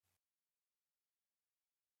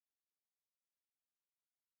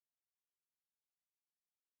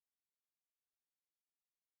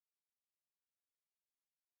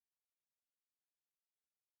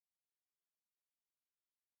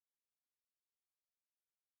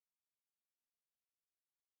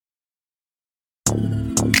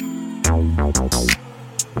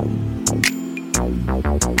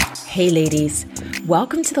Hey ladies,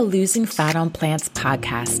 welcome to the Losing Fat on Plants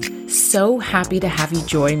podcast. So happy to have you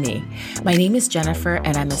join me. My name is Jennifer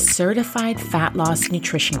and I'm a certified fat loss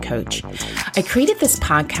nutrition coach. I created this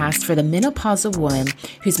podcast for the menopausal woman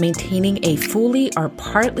who's maintaining a fully or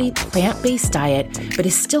partly plant-based diet, but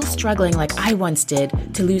is still struggling like I once did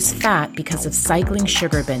to lose fat because of cycling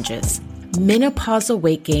sugar binges. Menopausal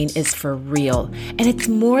weight gain is for real, and it's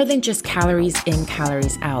more than just calories in,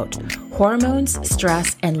 calories out. Hormones,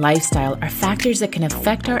 stress, and lifestyle are factors that can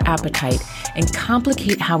affect our appetite and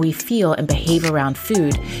complicate how we feel and behave around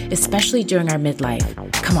food, especially during our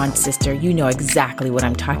midlife. Come on, sister, you know exactly what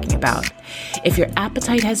I'm talking about. If your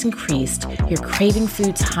appetite has increased, you're craving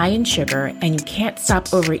foods high in sugar, and you can't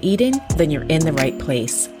stop overeating, then you're in the right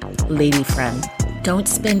place. Lady friend, don't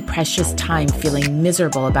spend precious time feeling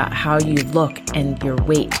miserable about how you look and your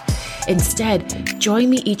weight. Instead, join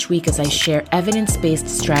me each week as I share evidence-based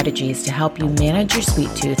strategies to help you manage your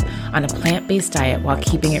sweet tooth on a plant-based diet while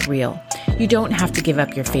keeping it real. You don't have to give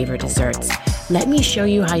up your favorite desserts. Let me show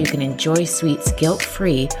you how you can enjoy sweets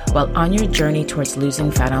guilt-free while on your journey towards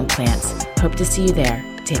losing fat on plants. Hope to see you there.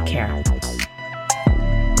 Take care.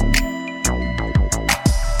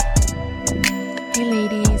 Hey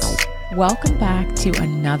ladies. Welcome back to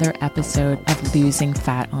another episode of Losing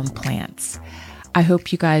Fat on Plants. I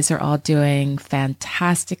hope you guys are all doing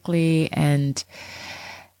fantastically, and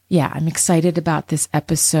I'm excited about this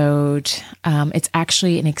episode. It's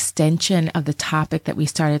actually an extension of the topic that we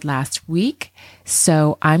started last week,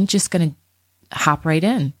 so I'm just going to hop right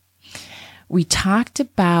in. We talked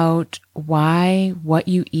about why what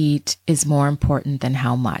you eat is more important than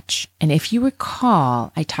how much. And if you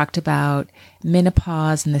recall, I talked about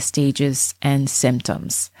menopause and the stages and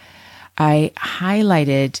symptoms. I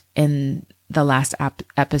highlighted in the last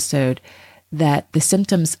episode that the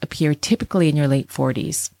symptoms appear typically in your late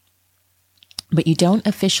 40s, but you don't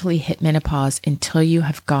officially hit menopause until you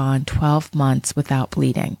have gone 12 months without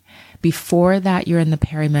bleeding. Before that, you're in the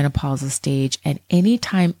perimenopausal stage, and any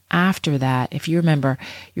time after that, if you remember,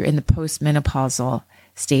 you're in the postmenopausal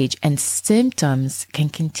stage, and symptoms can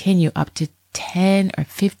continue up to 10 or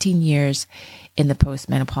 15 years in the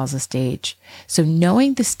postmenopausal stage. So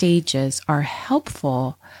knowing the stages are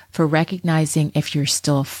helpful for recognizing if you're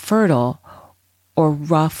still fertile or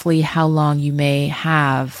roughly how long you may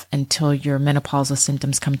have until your menopausal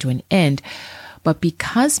symptoms come to an end. But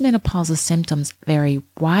because menopausal symptoms vary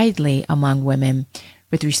widely among women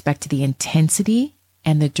with respect to the intensity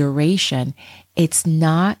and the duration, it's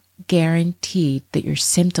not guaranteed that your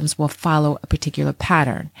symptoms will follow a particular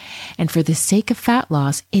pattern. And for the sake of fat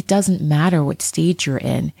loss, it doesn't matter what stage you're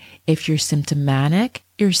in. If you're symptomatic,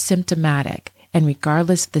 you're symptomatic. And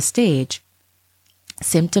regardless of the stage,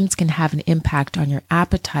 symptoms can have an impact on your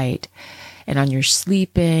appetite and on your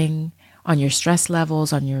sleeping, on your stress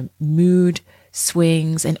levels, on your mood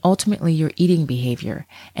swings, and ultimately your eating behavior.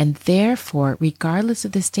 And therefore, regardless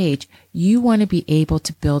of the stage, you want to be able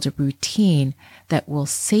to build a routine that will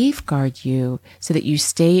safeguard you so that you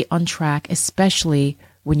stay on track, especially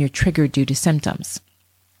when you're triggered due to symptoms.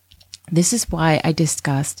 This is why I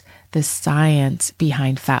discussed the science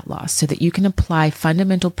behind fat loss, so that you can apply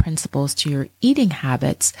fundamental principles to your eating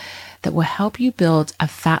habits that will help you build a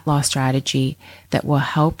fat loss strategy that will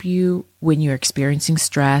help you when you're experiencing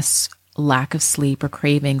stress, lack of sleep, or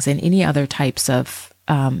cravings, and any other types of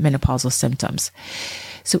menopausal symptoms.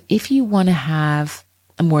 So if you want to have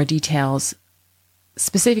more details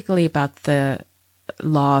specifically about the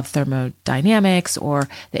law of thermodynamics or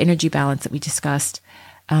the energy balance that we discussed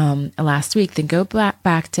last week, then go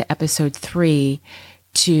back to episode 3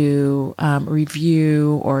 to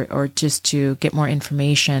review or just to get more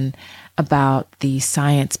information about the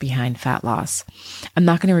science behind fat loss. I'm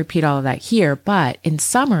not going to repeat all of that here, but in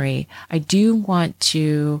summary, I do want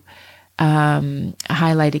to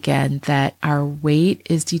highlight again that our weight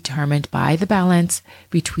is determined by the balance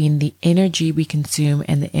between the energy we consume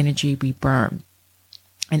and the energy we burn.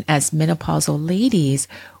 And as menopausal ladies,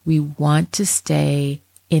 we want to stay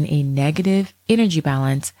in a negative energy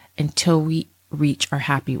balance until we reach our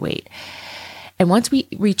happy weight. And once we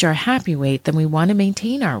reach our happy weight, then we want to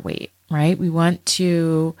maintain our weight, right? We want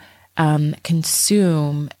to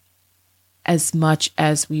consume as much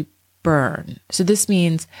as we burn. So this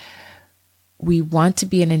means we want to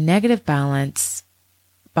be in a negative balance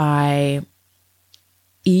by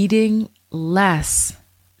eating less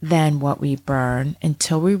than what we burn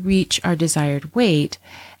until we reach our desired weight,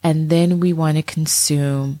 and then we want to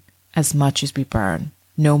consume as much as we burn,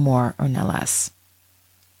 no more or no less.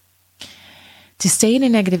 To stay in a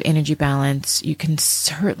negative energy balance, you can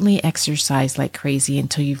certainly exercise like crazy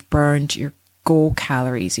until you've burned your goal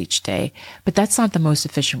calories each day, but that's not the most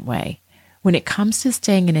efficient way. When it comes to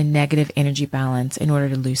staying in a negative energy balance in order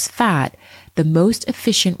to lose fat, the most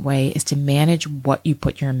efficient way is to manage what you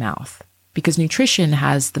put in your mouth, because nutrition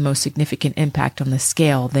has the most significant impact on the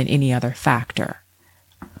scale than any other factor.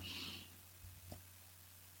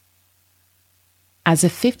 As a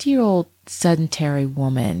 50-year-old sedentary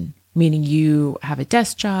woman, meaning you have a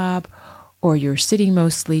desk job or you're sitting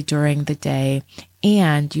mostly during the day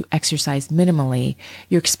and you exercise minimally,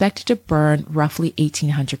 you're expected to burn roughly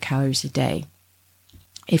 1,800 calories a day.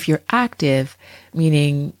 If you're active,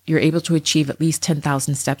 meaning you're able to achieve at least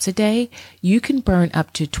 10,000 steps a day, you can burn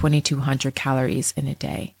up to 2,200 calories in a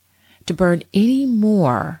day. To burn any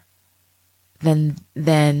more than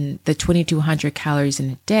the 2,200 calories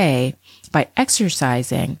in a day by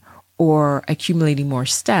exercising or accumulating more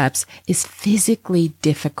steps is physically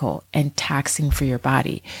difficult and taxing for your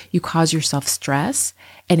body. You cause yourself stress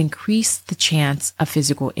and increase the chance of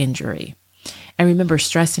physical injury. And remember,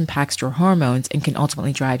 stress impacts your hormones and can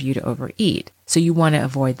ultimately drive you to overeat. So you want to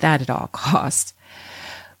avoid that at all costs.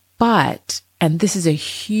 But, and this is a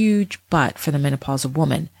huge but for the menopausal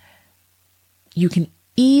woman, you can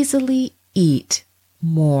easily eat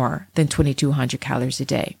more than 2,200 calories a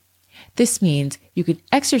day. This means you can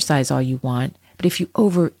exercise all you want, but if you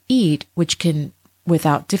overeat, which can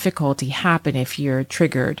without difficulty happen if you're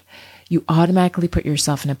triggered, you automatically put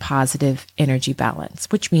yourself in a positive energy balance,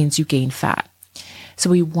 which means you gain fat. So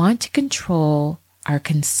we want to control our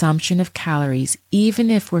consumption of calories, even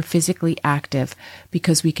if we're physically active,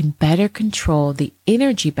 because we can better control the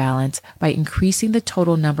energy balance by increasing the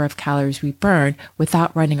total number of calories we burn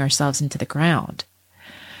without running ourselves into the ground.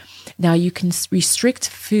 Now, you can restrict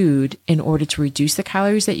food in order to reduce the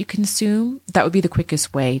calories that you consume. That would be the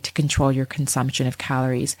quickest way to control your consumption of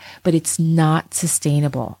calories, but it's not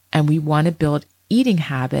sustainable. And we want to build eating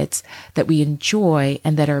habits that we enjoy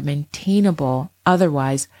and that are maintainable.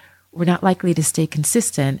 Otherwise, we're not likely to stay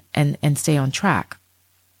consistent and stay on track.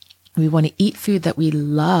 We want to eat food that we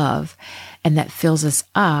love and that fills us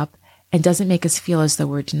up and doesn't make us feel as though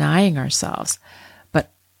we're denying ourselves, but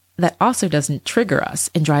that also doesn't trigger us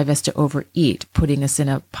and drive us to overeat, putting us in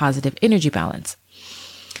a positive energy balance.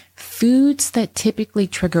 Foods that typically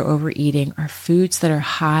trigger overeating are foods that are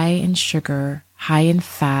high in sugar, high in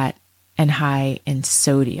fat, and high in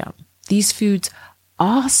sodium. These foods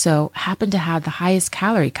also happen to have the highest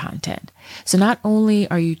calorie content. So not only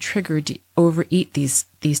are you triggered to overeat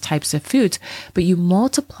these types of foods, but you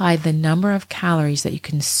multiply the number of calories that you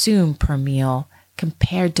consume per meal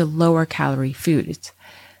compared to lower calorie foods.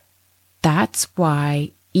 That's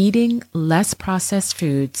why eating less processed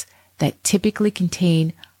foods that typically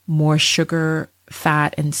contain more sugar,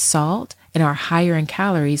 fat, and salt and are higher in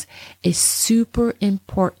calories is super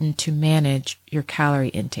important to manage your calorie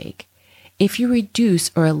intake. If you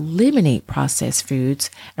reduce or eliminate processed foods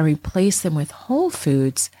and replace them with whole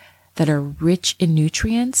foods that are rich in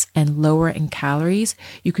nutrients and lower in calories,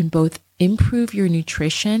 you can both improve your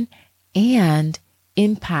nutrition and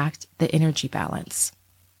impact the energy balance.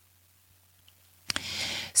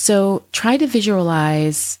 So try to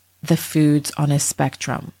visualize the foods on a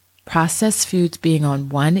spectrum, processed foods being on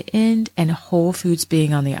one end and whole foods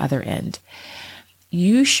being on the other end.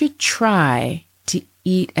 You should try to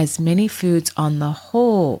eat as many foods on the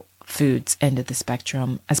whole foods end of the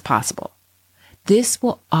spectrum as possible. This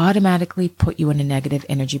will automatically put you in a negative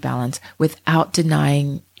energy balance without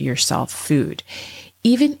denying yourself food.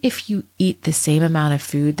 Even if you eat the same amount of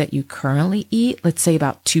food that you currently eat, let's say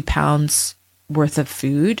about 2 pounds worth of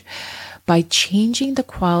food, by changing the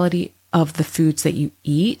quality of the foods that you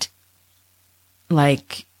eat,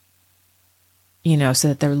 like, so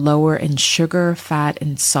that they're lower in sugar, fat,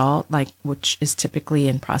 and salt, which is typically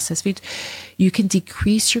in processed foods, you can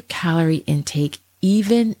decrease your calorie intake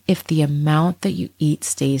even if the amount that you eat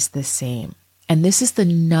stays the same. And this is the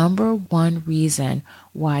number one reason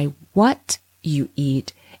why what you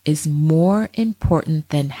eat is more important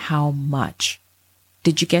than how much.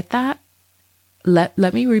 Did you get that?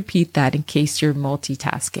 Let me repeat that in case you're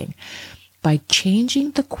multitasking. By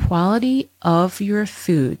changing the quality of your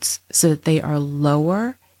foods so that they are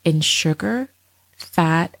lower in sugar,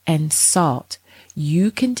 fat, and salt, you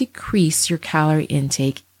can decrease your calorie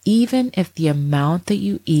intake even if the amount that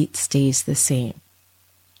you eat stays the same.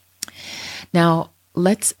 Now,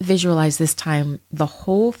 let's visualize this time the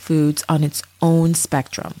whole foods on its own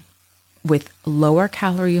spectrum, with lower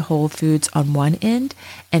calorie whole foods on one end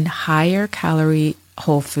and higher calorie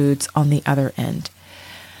whole foods on the other end.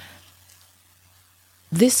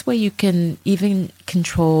 This way you can even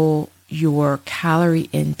control your calorie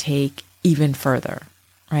intake even further,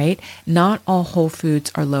 right? Not all whole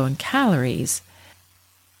foods are low in calories,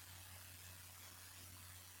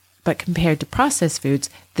 but compared to processed foods,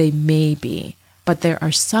 they may be. But there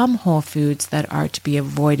are some whole foods that are to be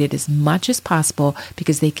avoided as much as possible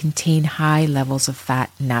because they contain high levels of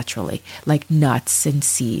fat naturally, like nuts and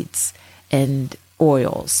seeds and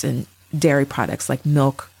oils and dairy products like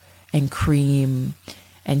milk and cream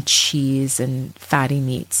and cheese and fatty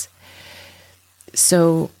meats.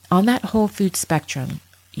 So on that whole food spectrum,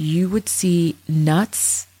 you would see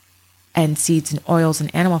nuts and seeds and oils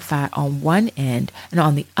and animal fat on one end, and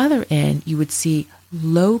on the other end, you would see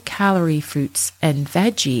low-calorie fruits and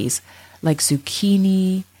veggies like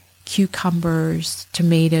zucchini, cucumbers,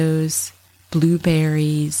 tomatoes,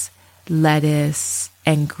 blueberries, lettuce,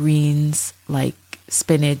 and greens like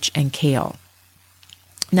spinach and kale.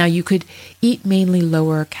 Now, you could eat mainly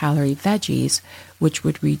lower-calorie veggies, which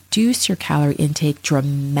would reduce your calorie intake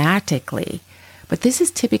dramatically. But this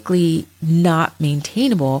is typically not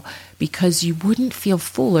maintainable because you wouldn't feel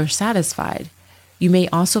full or satisfied. You may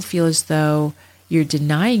also feel as though you're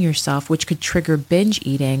denying yourself, which could trigger binge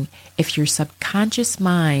eating if your subconscious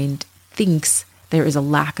mind thinks there is a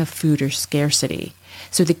lack of food or scarcity.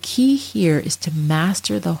 So the key here is to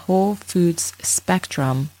master the whole foods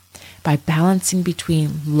spectrum by balancing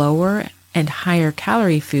between lower and higher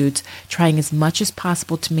calorie foods, trying as much as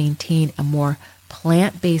possible to maintain a more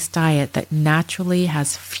plant-based diet that naturally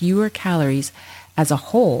has fewer calories as a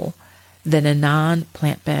whole than a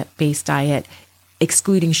non-plant-based diet,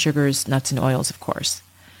 excluding sugars, nuts, and oils, of course.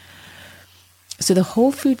 So the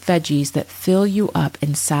whole food veggies that fill you up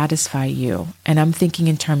and satisfy you, and I'm thinking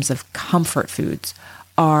in terms of comfort foods,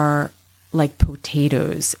 are like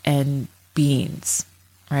potatoes and beans,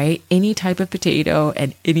 right? Any type of potato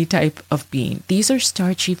and any type of bean. These are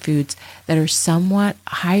starchy foods that are somewhat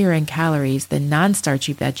higher in calories than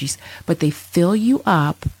non-starchy veggies, but they fill you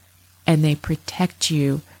up and they protect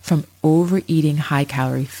you from overeating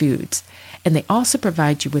high-calorie foods. And they also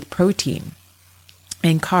provide you with protein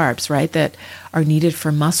and carbs, right, that are needed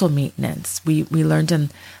for muscle maintenance. We learned in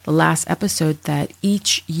the last episode that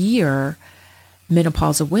each year,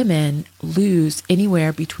 menopausal women lose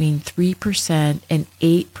anywhere between 3% and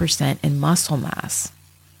 8% in muscle mass,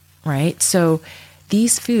 right? So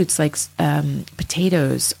these foods like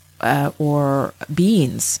potatoes or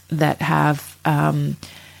beans that have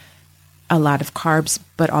a lot of carbs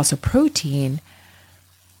but also protein,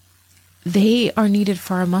 they are needed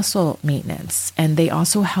for our muscle maintenance, and they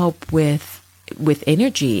also help with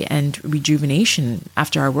energy and rejuvenation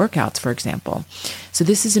after our workouts, for example. So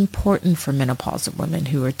this is important for menopausal women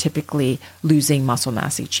who are typically losing muscle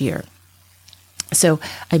mass each year. So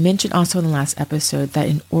I mentioned also in the last episode that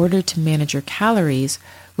in order to manage your calories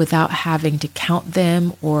without having to count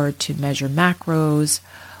them or to measure macros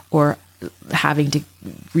or having to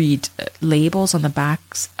read labels on the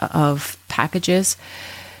backs of packages,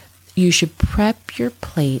 you should prep your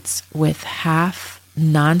plates with half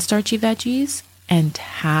non-starchy veggies and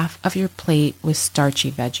half of your plate with starchy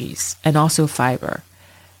veggies and also fiber.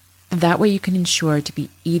 That way you can ensure to be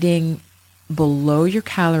eating below your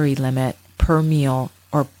calorie limit per meal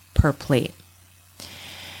or per plate.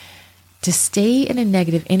 To stay in a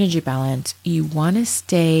negative energy balance, you want to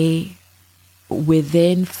stay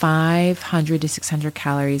within 500 to 600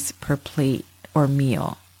 calories per plate or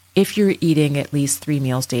meal if you're eating at least 3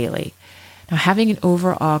 meals daily. Now, having an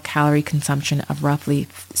overall calorie consumption of roughly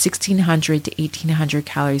 1,600 to 1,800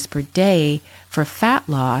 calories per day for fat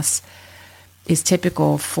loss is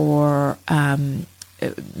typical for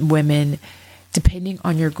women, depending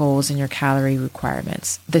on your goals and your calorie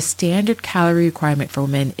requirements. The standard calorie requirement for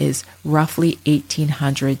women is roughly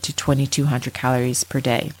 1,800 to 2,200 calories per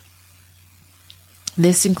day.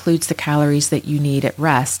 This includes the calories that you need at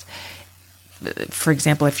rest. For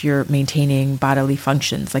example, if you're maintaining bodily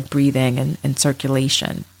functions like breathing and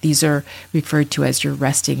circulation, these are referred to as your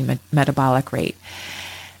resting metabolic rate.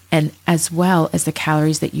 And as well as the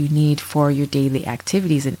calories that you need for your daily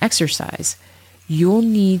activities and exercise, you'll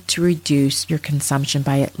need to reduce your consumption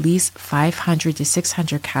by at least 500 to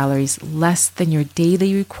 600 calories less than your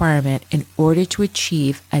daily requirement in order to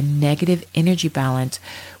achieve a negative energy balance,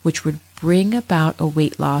 which would bring about a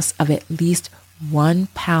weight loss of at least 1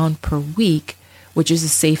 pound per week, which is a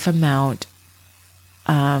safe amount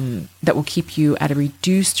that will keep you at a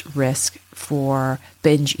reduced risk for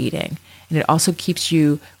binge eating. And it also keeps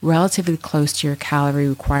you relatively close to your calorie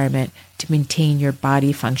requirement to maintain your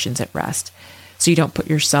body functions at rest, so you don't put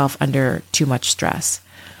yourself under too much stress.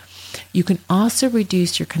 You can also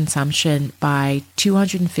reduce your consumption by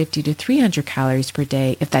 250 to 300 calories per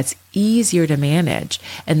day if that's easier to manage.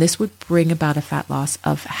 And this would bring about a fat loss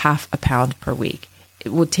of half a pound per week.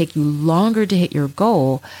 It would take you longer to hit your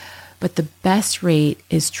goal, but the best rate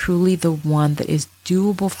is truly the one that is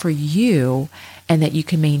doable for you and that you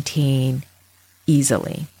can maintain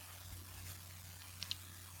easily.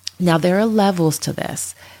 Now, there are levels to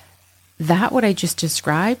this. That what I just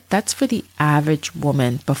described, that's for the average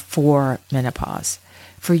woman before menopause.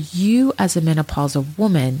 For you as a menopausal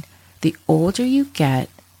woman, the older you get,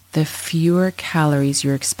 the fewer calories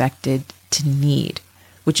you're expected to need,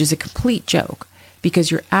 which is a complete joke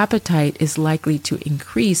because your appetite is likely to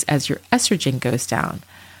increase as your estrogen goes down.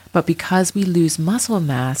 But because we lose muscle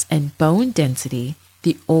mass and bone density,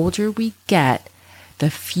 the older we get,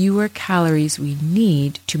 the fewer calories we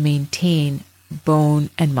need to maintain bone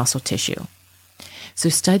and muscle tissue. So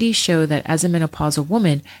studies show that as a menopausal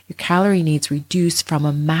woman, your calorie needs reduce from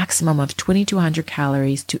a maximum of 2,200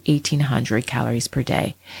 calories to 1,800 calories per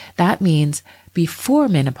day. That means before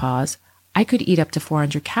menopause, I could eat up to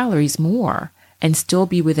 400 calories more and still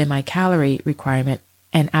be within my calorie requirement.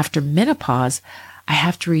 And after menopause, I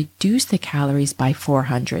have to reduce the calories by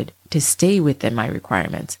 400 to stay within my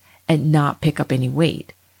requirements and not pick up any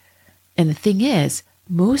weight. And the thing is,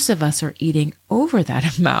 most of us are eating over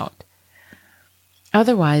that amount.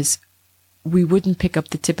 Otherwise, we wouldn't pick up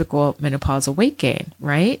the typical menopausal weight gain,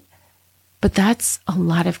 right? But that's a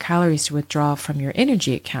lot of calories to withdraw from your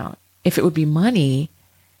energy account. If it would be money,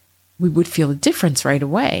 we would feel a difference right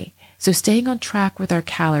away. So staying on track with our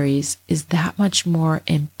calories is that much more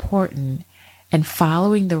important, and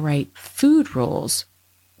following the right food rules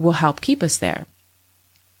will help keep us there.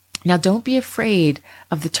 Now, don't be afraid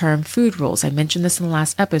of the term food rules. I mentioned this in the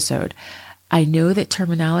last episode. I know that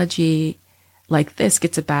terminology like this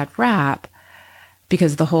gets a bad rap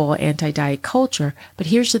because of the whole anti-diet culture. But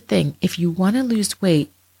here's the thing. If you want to lose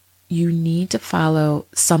weight, you need to follow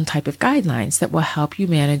some type of guidelines that will help you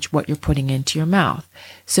manage what you're putting into your mouth.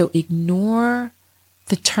 So ignore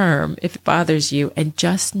the term if it bothers you and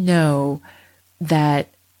just know that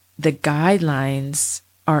the guidelines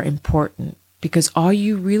are important. Because all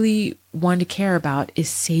you really want to care about is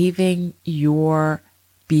saving your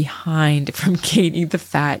behind from gaining the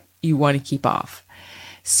fat you want to keep off.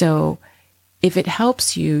 So if it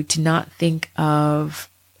helps you to not think of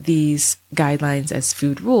these guidelines as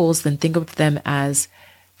food rules, then think of them as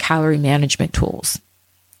calorie management tools,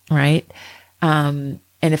 right?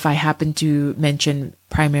 And if I happen to mention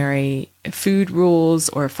primary food rules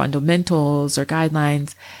or fundamentals or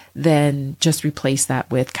guidelines, then just replace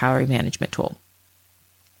that with calorie management tool.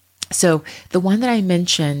 So the one that I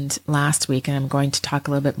mentioned last week, and I'm going to talk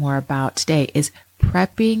a little bit more about today, is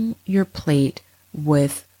prepping your plate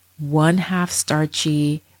with one half with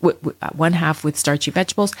starchy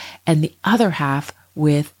vegetables and the other half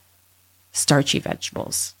with starchy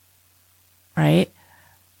vegetables, right?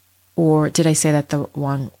 Or did I say that the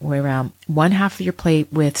wrong way around? One half of your plate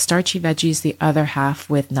with starchy veggies, the other half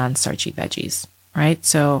with non-starchy veggies, right?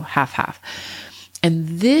 So half.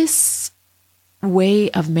 And this way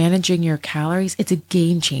of managing your calories, it's a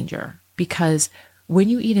game changer because when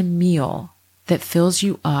you eat a meal that fills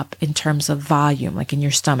you up in terms of volume, like in your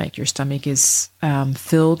stomach is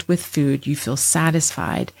filled with food, you feel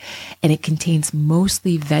satisfied, and it contains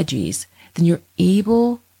mostly veggies, then you're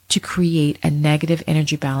able to create a negative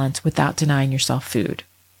energy balance without denying yourself food.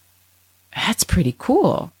 That's pretty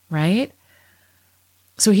cool, right?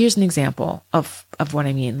 So here's an example of what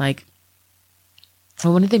I mean. Like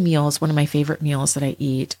one of my favorite meals that I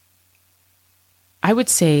eat, I would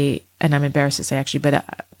say, and I'm embarrassed to say actually,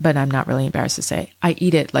 but I'm not really embarrassed to say, I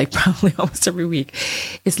eat it like probably almost every week,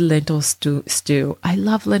 is lentil stew. I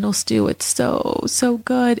love lentil stew. It's so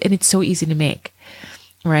good. And it's so easy to make,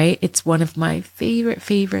 right? It's one of my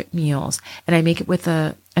favorite meals. And I make it with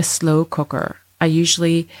a slow cooker. I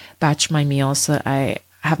usually batch my meals so that I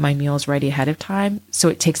have my meals ready ahead of time. So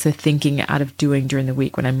it takes the thinking out of doing during the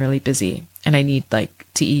week when I'm really busy and I need to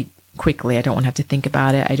eat quickly. I don't want to have to think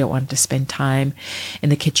about it. I don't want to spend time in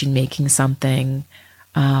the kitchen making something.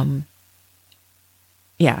 So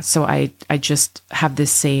I just have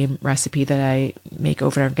this same recipe that I make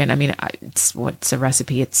over and over again. I mean, what's a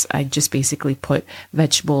recipe? I just basically put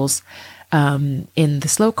vegetables in the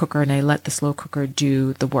slow cooker and I let the slow cooker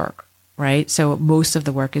do the work, right? So most of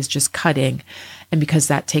the work is just cutting. And because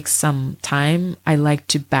that takes some time, I like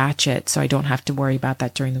to batch it so I don't have to worry about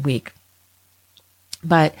that during the week.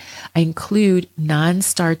 But I include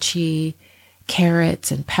non-starchy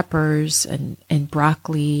carrots and peppers and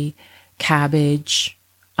broccoli, cabbage,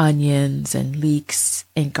 onions and leeks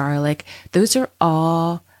and garlic. Those are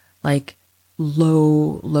all like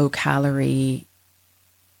low calorie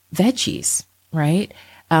veggies, right?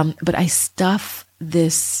 But I stuff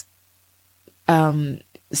this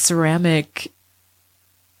ceramic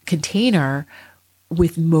container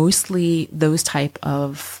with mostly those type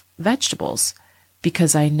of vegetables,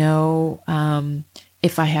 because I know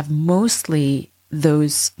if I have mostly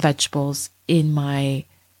those vegetables in my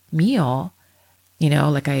meal,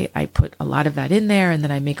 like I put a lot of that in there, and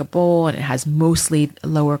then I make a bowl and it has mostly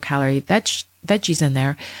lower calorie veggies in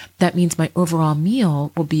there, that means my overall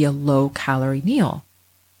meal will be a low calorie meal,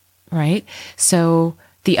 right? So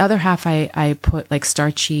the other half, I put like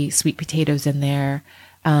starchy sweet potatoes in there,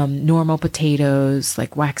 normal potatoes,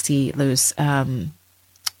 like waxy, those,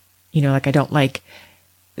 like I don't like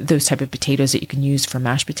those type of potatoes that you can use for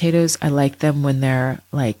mashed potatoes. I like them when they're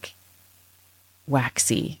like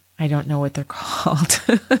waxy. I don't know what they're called,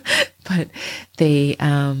 but they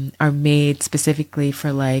are made specifically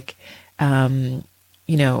for like,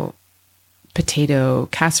 potato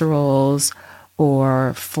casseroles,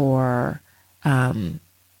 or for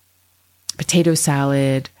potato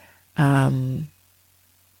salad. I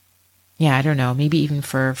don't know, maybe even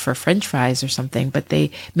for French fries or something, but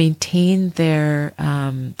they maintain their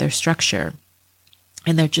structure.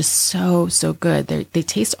 And they're just so good. They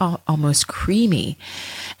taste almost creamy.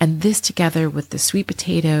 And this together with the sweet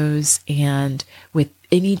potatoes and with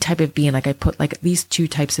any type of bean, like I put like at least 2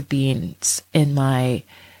 types of beans in my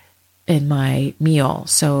meal.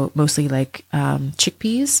 So mostly like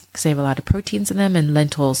chickpeas, because they have a lot of proteins in them, and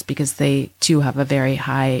lentils, because they too have a very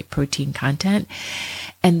high protein content.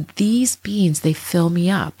 And these beans, they fill me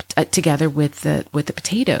up together with the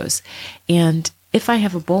potatoes. And if I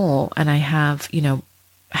have a bowl and I have,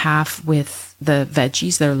 half with the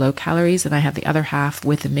veggies that are low calories, and I have the other half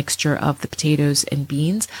with a mixture of the potatoes and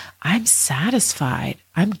beans, I'm satisfied.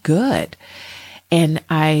 I'm good. And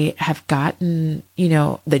I have gotten,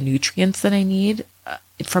 the nutrients that I need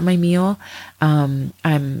from my meal. I'm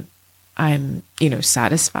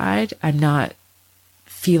satisfied. I'm not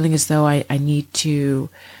feeling as though I need to,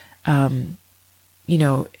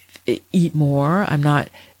 eat more. I'm not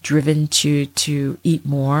driven to eat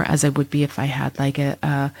more as I would be if I had like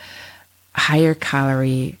a higher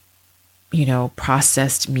calorie,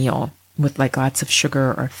 processed meal with like lots of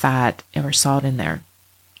sugar or fat or salt in there.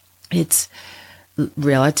 It's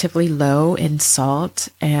relatively low in salt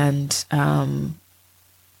and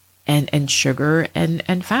sugar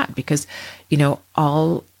and fat, because,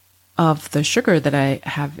 all of the sugar that I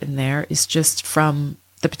have in there is just from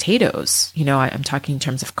the potatoes. I'm talking in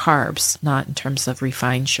terms of carbs, not in terms of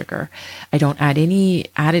refined sugar. I don't add any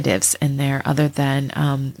additives in there other than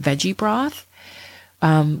veggie broth,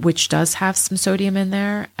 which does have some sodium in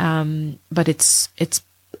there, but it's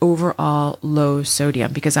overall low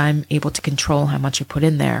sodium, because I'm able to control how much I put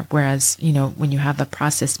in there. Whereas, when you have a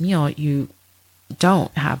processed meal, you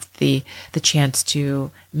don't have the chance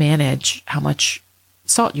to manage how much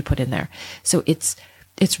salt you put in there. So it's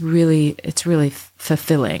really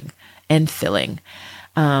fulfilling and filling.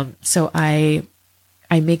 So I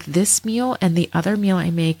make this meal, and the other meal I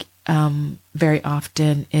make very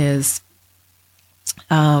often is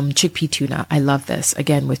chickpea tuna. I love this,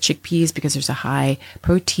 again, with chickpeas, because there's a high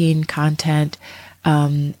protein content,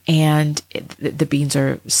 and the beans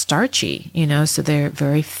are starchy, so they're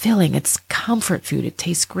very filling. It's comfort food. It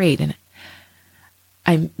tastes great. And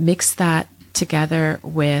I mix that together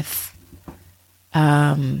with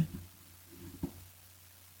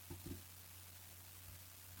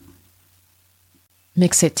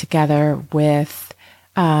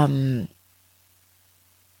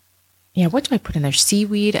what do I put in there?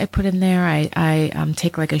 Seaweed I put in there. I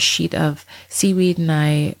take like a sheet of seaweed, and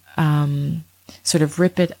I sort of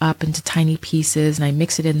rip it up into tiny pieces, and I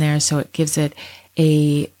mix it in there so it gives it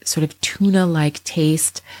a sort of tuna-like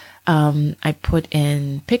taste. I put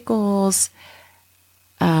in pickles.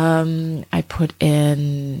 I put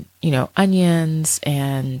in, onions,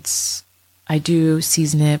 and I do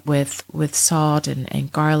season it with salt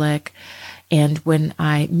and garlic. And when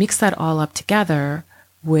I mix that all up together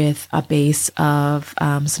with a base of,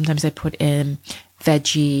 sometimes I put in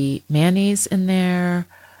veggie mayonnaise in there,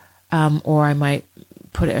 or I might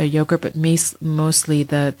put a yogurt, but mostly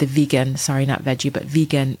the vegan, sorry, not veggie, but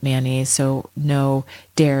vegan mayonnaise. So no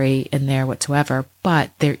dairy in there whatsoever,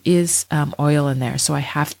 but there is oil in there. So I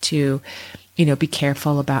have to, be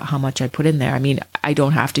careful about how much I put in there. I mean, I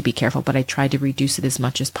don't have to be careful, but I try to reduce it as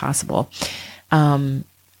much as possible.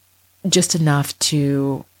 Just enough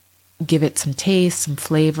to give it some taste, some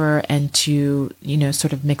flavor, and to,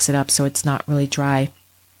 sort of mix it up so it's not really dry.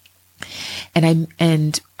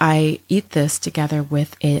 And I eat this together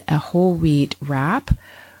with a whole wheat wrap,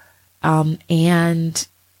 And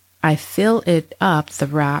I fill it up, the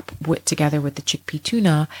wrap, together with the chickpea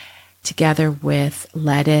tuna, together with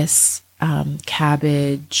lettuce,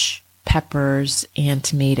 cabbage, peppers, and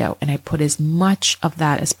tomato. And I put as much of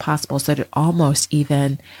that as possible so that it almost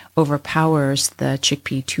even overpowers the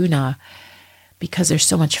chickpea tuna because there's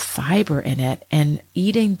so much fiber in it. And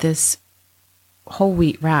eating this whole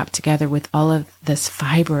wheat wrap together with all of this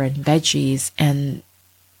fiber and veggies and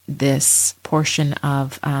this portion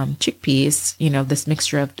of chickpeas, this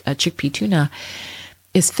mixture of chickpea tuna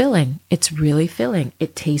is filling. It's really filling.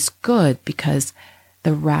 It tastes good because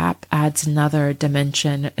the wrap adds another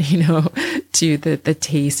dimension, to the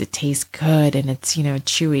taste. It tastes good and it's,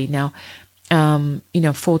 chewy. Now,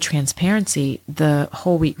 full transparency, the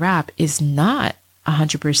whole wheat wrap is not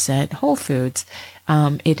 100% whole foods.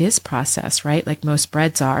 It is processed, right? Like most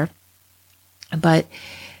breads are. But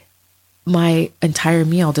my entire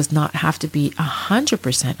meal does not have to be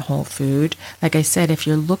 100% whole food. Like I said, if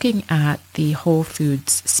you're looking at the whole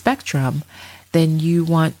foods spectrum, then you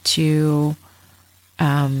want to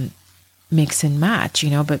mix and match,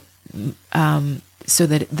 but so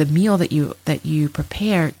that the meal that you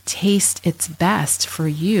prepare tastes its best for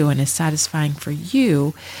you and is satisfying for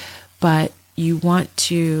you, but you want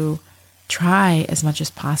to try as much as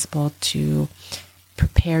possible to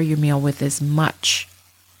prepare your meal with as much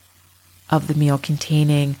of the meal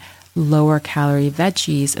containing lower calorie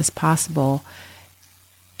veggies as possible,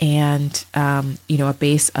 and a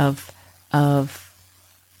base of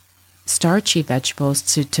starchy vegetables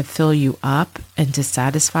to fill you up and to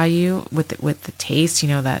satisfy you with the taste,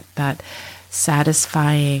 that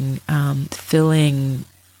satisfying filling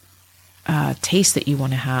taste that you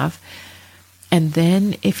want to have. And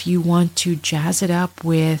then if you want to jazz it up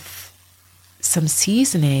with some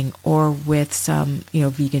seasoning or with some,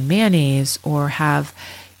 vegan mayonnaise, or have,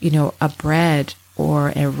 a bread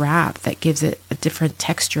or a wrap that gives it a different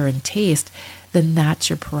texture and taste, then that's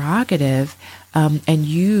your prerogative. And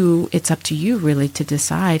it's up to you really to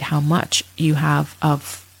decide how much you have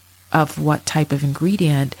of what type of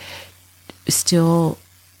ingredient, still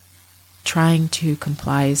trying to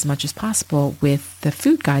comply as much as possible with the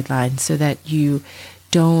food guidelines so that you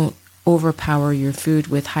don't overpower your food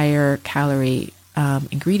with higher calorie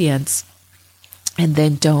ingredients and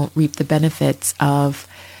then don't reap the benefits of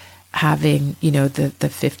having, the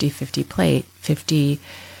 50-50 plate, 50,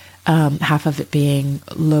 half of it being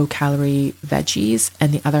low calorie veggies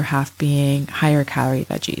and the other half being higher calorie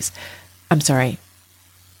veggies.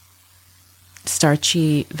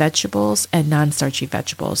 Starchy vegetables and non-starchy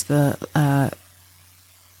vegetables. The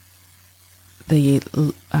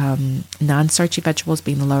non-starchy vegetables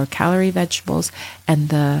being the lower calorie vegetables, and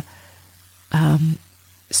the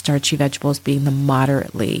starchy vegetables being the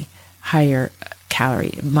moderately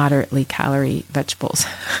calorie vegetables.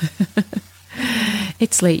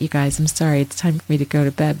 It's late, you guys. I'm sorry. It's time for me to go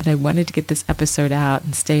to bed, but I wanted to get this episode out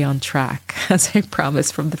and stay on track, as I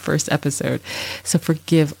promised from the first episode. So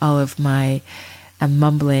forgive all of my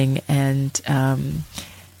mumbling, and I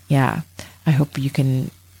hope you can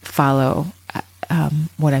follow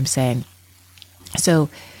what I'm saying. So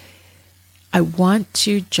I want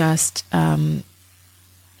to just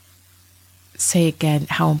say again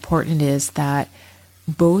how important it is that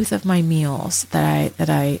both of my meals that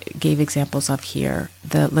I gave examples of here,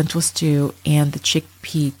 the lentil stew and the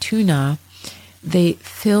chickpea tuna, they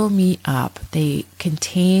fill me up. They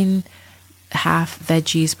contain half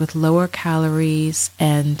veggies with lower calories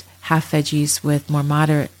and half veggies with more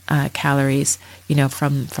moderate calories,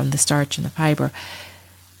 from the starch and the fiber.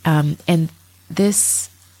 And this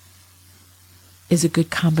is a good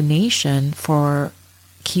combination for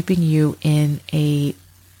keeping you in a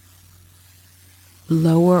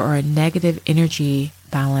lower or a negative energy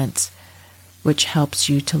balance, which helps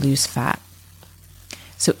you to lose fat.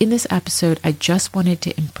 So in this episode, I just wanted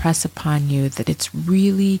to impress upon you that it's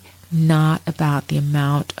really not about the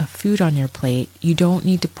amount of food on your plate. You don't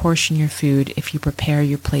need to portion your food if you prepare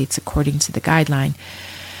your plates according to the guideline.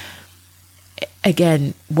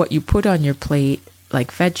 Again, what you put on your plate,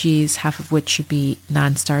 like veggies, half of which should be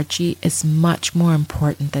non-starchy, is much more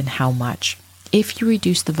important than how much. If you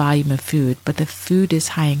reduce the volume of food, but the food is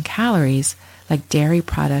high in calories, like dairy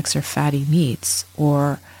products or fatty meats,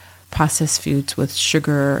 or processed foods with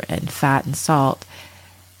sugar and fat and salt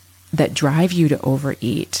that drive you to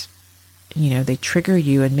overeat, they trigger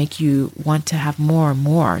you and make you want to have more and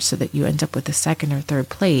more so that you end up with a second or third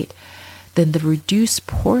plate, then the reduced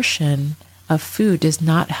portion of food does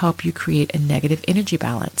not help you create a negative energy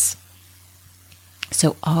balance.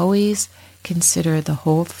 So always consider the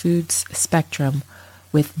whole foods spectrum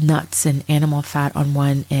with nuts and animal fat on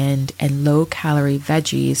one end and low-calorie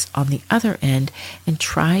veggies on the other end, and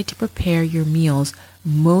try to prepare your meals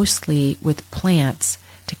mostly with plants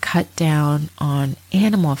to cut down on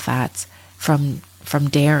animal fats from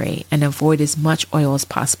dairy and avoid as much oil as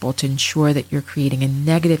possible to ensure that you're creating a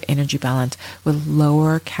negative energy balance with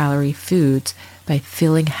lower calorie foods by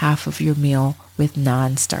filling half of your meal with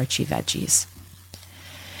non-starchy veggies.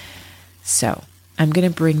 So I'm going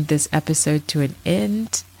to bring this episode to an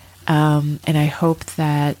end, and I hope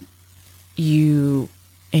that you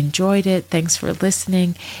enjoyed it. Thanks for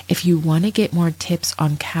listening. If you want to get more tips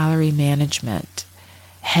on calorie management,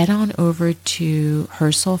 head on over to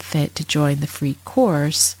Her Soul Fit to join the free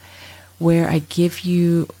course where I give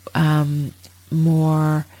you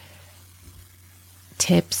more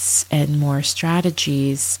tips and more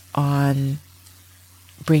strategies on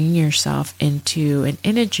bringing yourself into an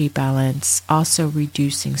energy balance, also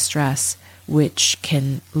reducing stress, which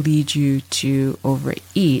can lead you to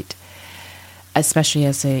overeat, especially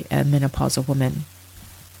as a menopausal woman.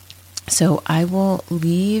 So I will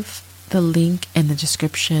leave the link in the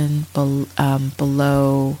description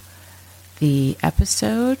below the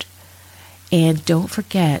episode. And don't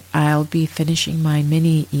forget, I'll be finishing my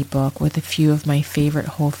mini ebook with a few of my favorite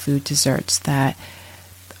whole food desserts that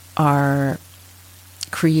are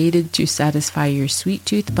created to satisfy your sweet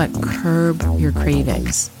tooth but curb your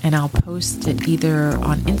cravings. And I'll post it either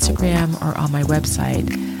on Instagram or on my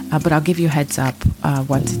website, but I'll give you a heads up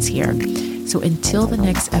once it's here. So until the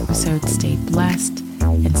next episode, stay blessed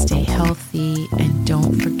and stay healthy. And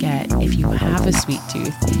don't forget, if you have a sweet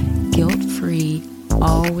tooth, guilt-free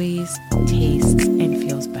always tastes and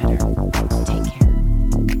feels better.